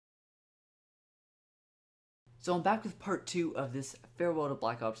So I'm back with part 2 of this Farewell to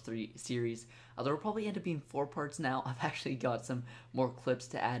Black Ops 3 series. There will probably end up being 4 parts now. I've actually got some more clips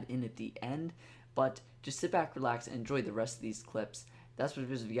to add in at the end. But just sit back, relax, and enjoy the rest of these clips. That's what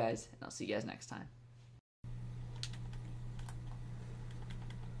it is with you guys, and I'll see you guys next time.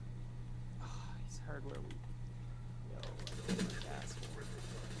 He's hardware weak.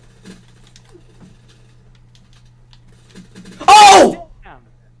 Oh! Damn.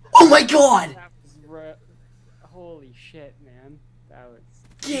 Oh my god! That was holy shit, man. That was...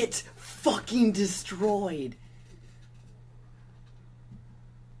 Get fucking destroyed!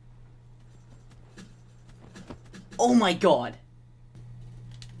 Oh my god!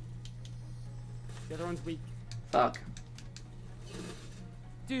 The other one's weak. Fuck.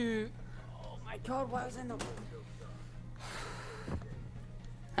 Dude. Oh my god, why was I not...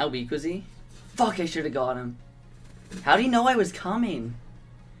 How weak was he? Fuck, I should have got him. How do you know I was coming?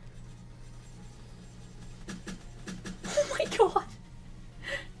 Oh my god!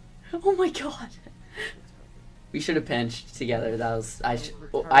 Oh my god! We should have pinched together. That was I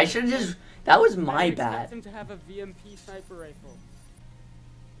should have just. That was my bad. Him to have a VMP sniper rifle.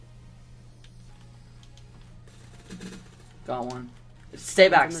 Got one. Stay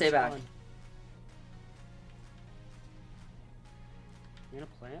back. Stay back. You gonna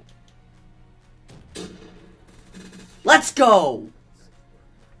plant? Let's go!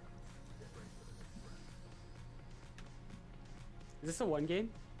 Is this a one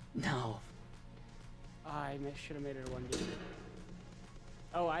game? No. I should have made it a one game.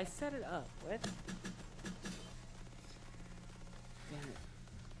 Oh, I set it up. What? Damn it.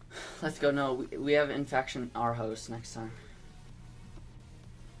 Let's go. No, we have infection our host next time.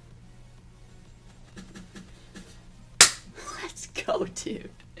 Let's go,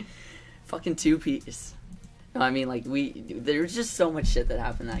 dude. Fucking 2-piece. No, I mean, like, there was just so much shit that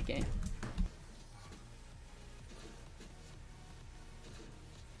happened in that game.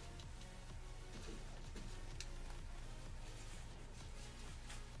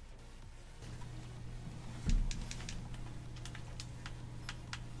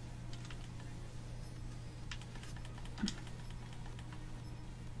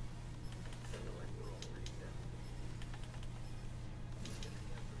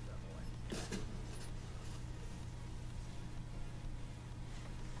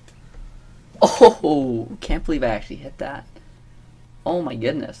 Oh, can't believe I actually hit that. Oh my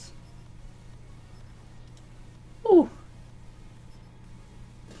goodness. Ooh.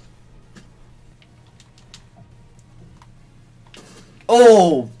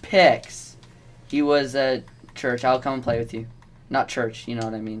 Oh, picks. He was at church. I'll come and play with you. Not church, you know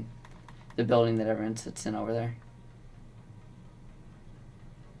what I mean. The building that everyone sits in over there.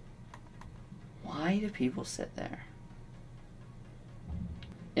 Why do people sit there?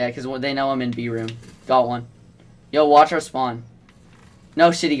 Yeah, because they know I'm in B room. Got one. Yo, watch our spawn.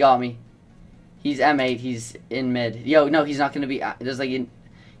 No shit, he got me. He's M8. He's in mid. Yo, no, he's not going to be... There's like...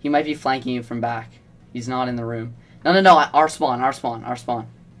 He might be flanking you from back. He's not in the room. No, no, no. Our spawn. Our spawn. Our spawn.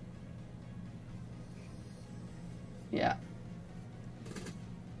 Yeah.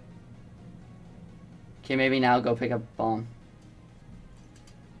 Okay, maybe now go pick up bomb.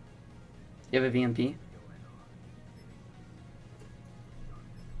 You have a VMP?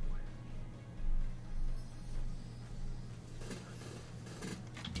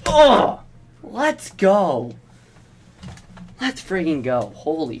 Oh! Let's go! Let's friggin' go.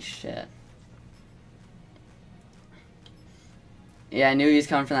 Holy shit. Yeah, I knew he was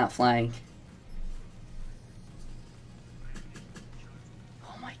coming from that flank.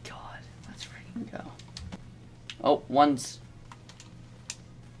 Oh my god. Let's friggin' go. Oh, one's...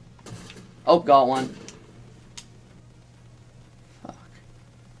 Oh, got one. Fuck.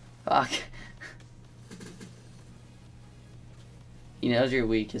 Fuck. He knows you're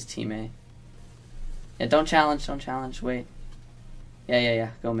weak, his teammate. Yeah, don't challenge, wait.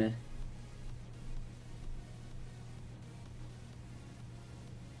 Yeah, go mid.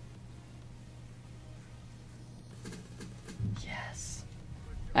 Yes.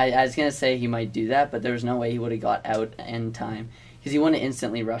 I was gonna say he might do that, but there was no way he would have got out in time. Because he wouldn't have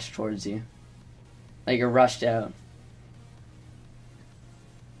instantly rushed towards you. Like, you're rushed out.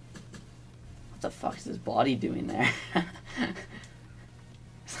 What the fuck is his body doing there?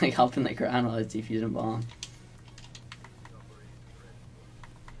 It's like helping the ground while it's defusing bomb.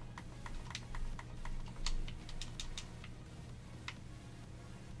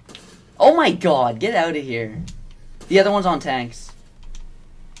 Oh my god, get out of here. The other one's on tanks.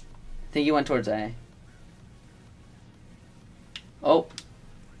 I think he went towards A. Oh.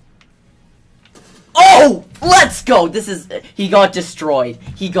 Oh! Let's go! This is... He got destroyed.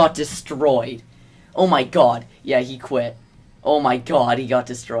 He got destroyed. Oh my god. Yeah, he quit. Oh my god, he got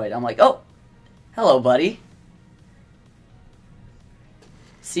destroyed. I'm like, oh, hello, buddy.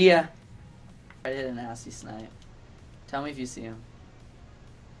 See ya. I hit a nasty snipe. Tell me if you see him.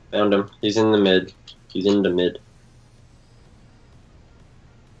 Found him. He's in the mid. He's in the mid.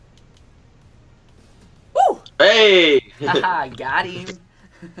 Woo! Hey! Haha, got him.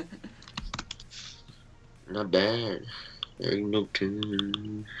 Not bad. There ain't no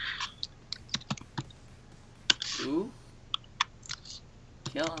turn. Ooh.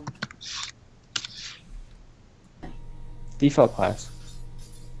 Kill him. Default class.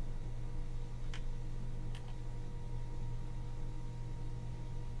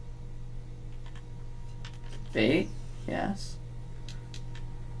 Bait? Yes.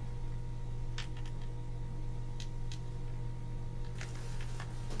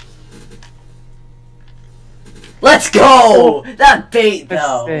 Let's go! That bait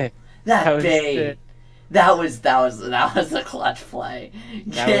though. Sick. That was bait. sick. That was a clutch play.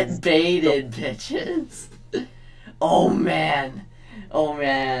 Get was baited, bitches. Oh man. Oh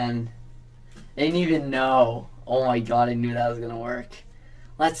man. They didn't even know. Oh my god, I knew that was gonna work.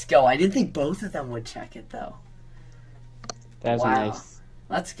 Let's go. I didn't think both of them would check it though. That was Wow. nice.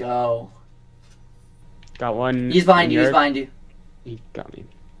 Let's go. Got one. He's behind in you, he's yard. behind you. He got me.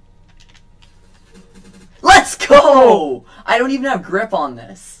 Let's go! I don't even have grip on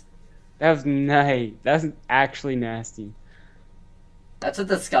this. That was nice. That was actually nasty. That's what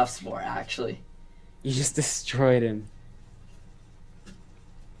the scuff's for, actually. You just destroyed him.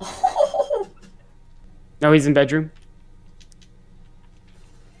 No, he's in bedroom.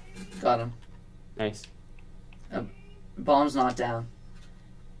 Got him. Nice. Bomb's not down.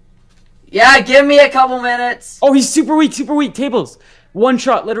 Yeah, give me a couple minutes. Oh, he's super weak, super weak. Tables. One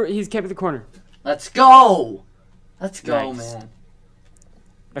shot, literally. He's camping the corner. Let's go. Let's go, Nice. man.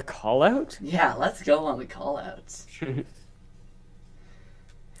 The call out? Yeah, let's go on the callouts.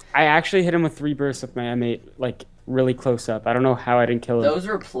 I actually hit him with 3 bursts with my M8, like, really close up. I don't know how I didn't kill him. Those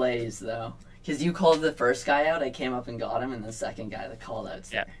were plays, though. Because you called the first guy out, I came up and got him, and the second guy, the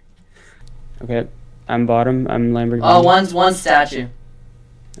callouts. Yeah. Okay, I'm bottom. I'm Lamborghini. Oh, one statue.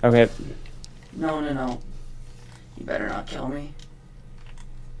 Okay. No. You better not kill me.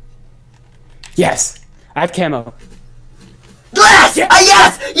 Yes! I have camo. Yes!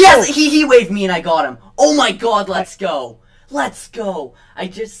 Yes! He waved me and I got him. Oh my god, let's go. Let's go. I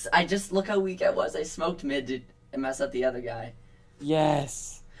just look how weak I was. I smoked mid to mess up the other guy.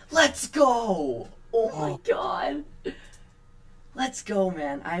 Yes. Let's go. Oh my god. Let's go,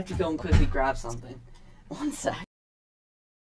 man. I have to go and quickly grab something. One sec.